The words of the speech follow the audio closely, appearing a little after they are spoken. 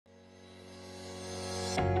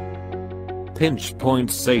Pinch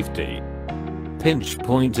point safety. Pinch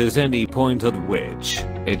point is any point at which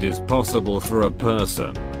it is possible for a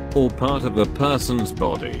person or part of a person's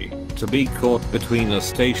body to be caught between a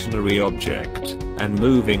stationary object and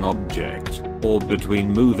moving object, or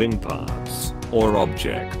between moving parts or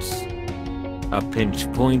objects. A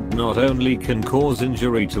pinch point not only can cause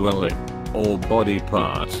injury to a limb or body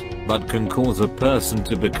part, but can cause a person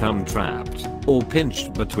to become trapped or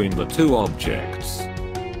pinched between the two objects.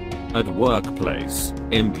 At workplace,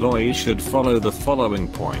 employees should follow the following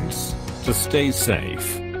points to stay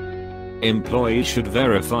safe. Employees should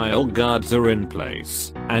verify all guards are in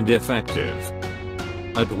place and effective.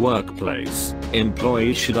 At workplace,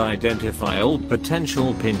 employees should identify all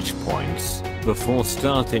potential pinch points before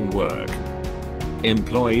starting work.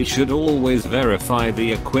 Employees should always verify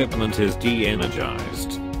the equipment is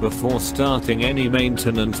de-energized before starting any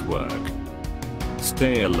maintenance work.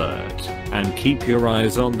 Stay alert and keep your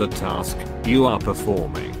eyes on the task you are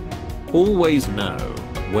performing. Always know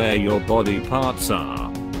where your body parts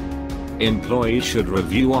are. Employees should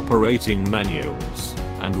review operating manuals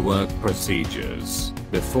and work procedures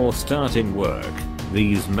before starting work.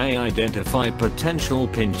 These may identify potential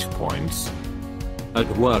pinch points. At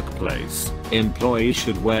workplace, employees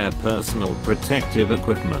should wear personal protective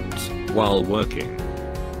equipment while working.